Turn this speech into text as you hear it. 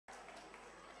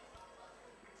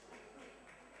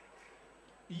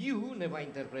You ne va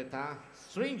interpreta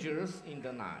Strangers in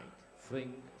the Night,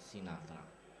 Frank Sinatra.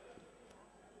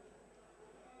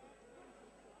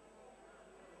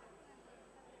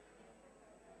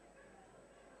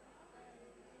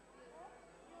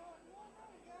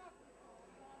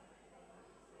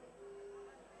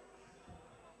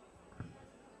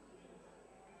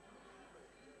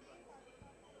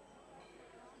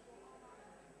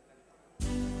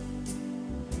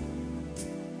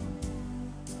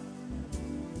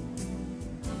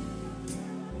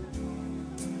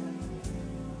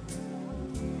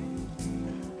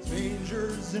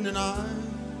 Strangers in the night,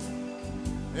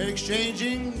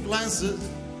 exchanging glances,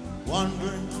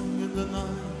 wandering in the night.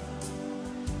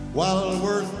 While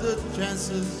worth the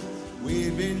chances,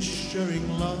 we've been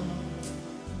sharing love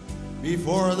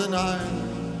before the night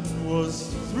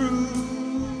was through.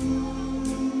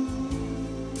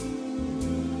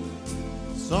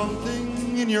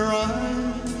 Something in your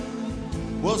eyes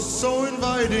was so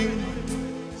inviting,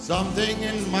 something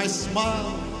in my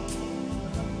smile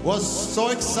was so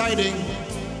exciting,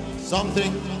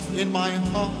 something in my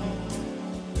heart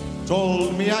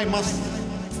told me I must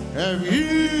have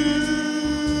you.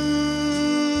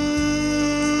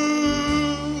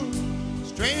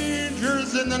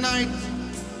 Strangers in the night,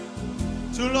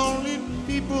 two lonely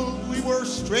people, we were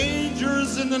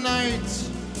strangers in the night.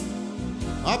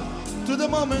 Up to the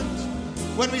moment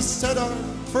when we said our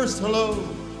first hello,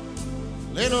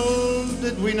 little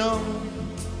did we know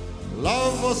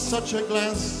love was such a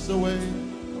glance away,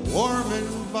 a warm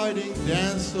inviting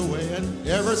dance away. And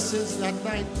ever since that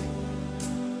night,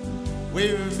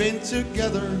 we've been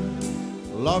together,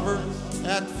 lovers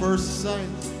at first sight,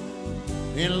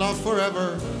 in love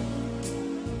forever.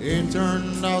 It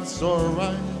turned out so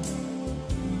right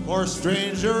for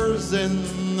strangers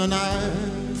in the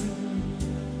night.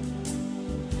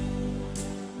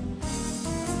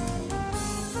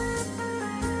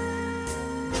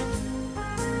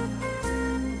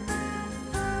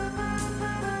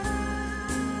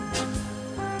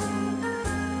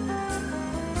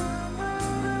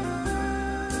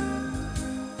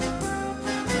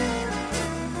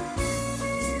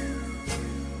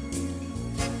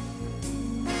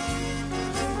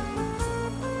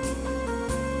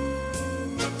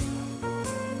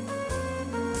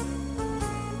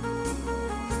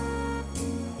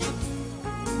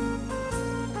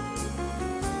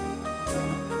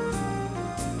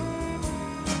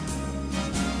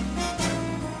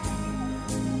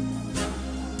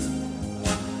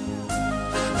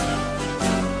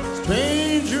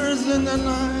 Strangers in the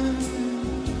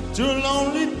night, two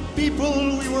lonely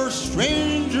people, we were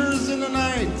strangers in the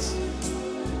night.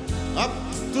 Up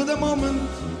to the moment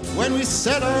when we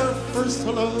said our first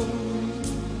hello,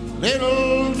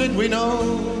 little did we know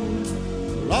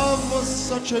love was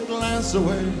such a glance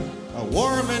away, a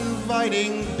warm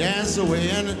inviting dance away.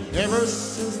 And ever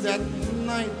since that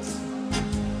night,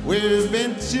 we've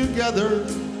been together,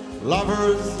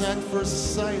 lovers at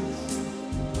first sight,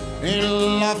 in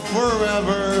love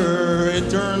forever. It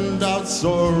turned out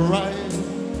so right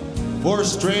for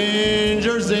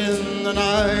strangers in the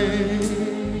night.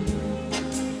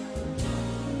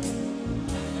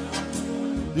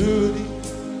 Duty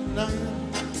night,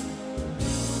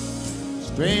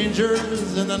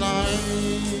 strangers in the night.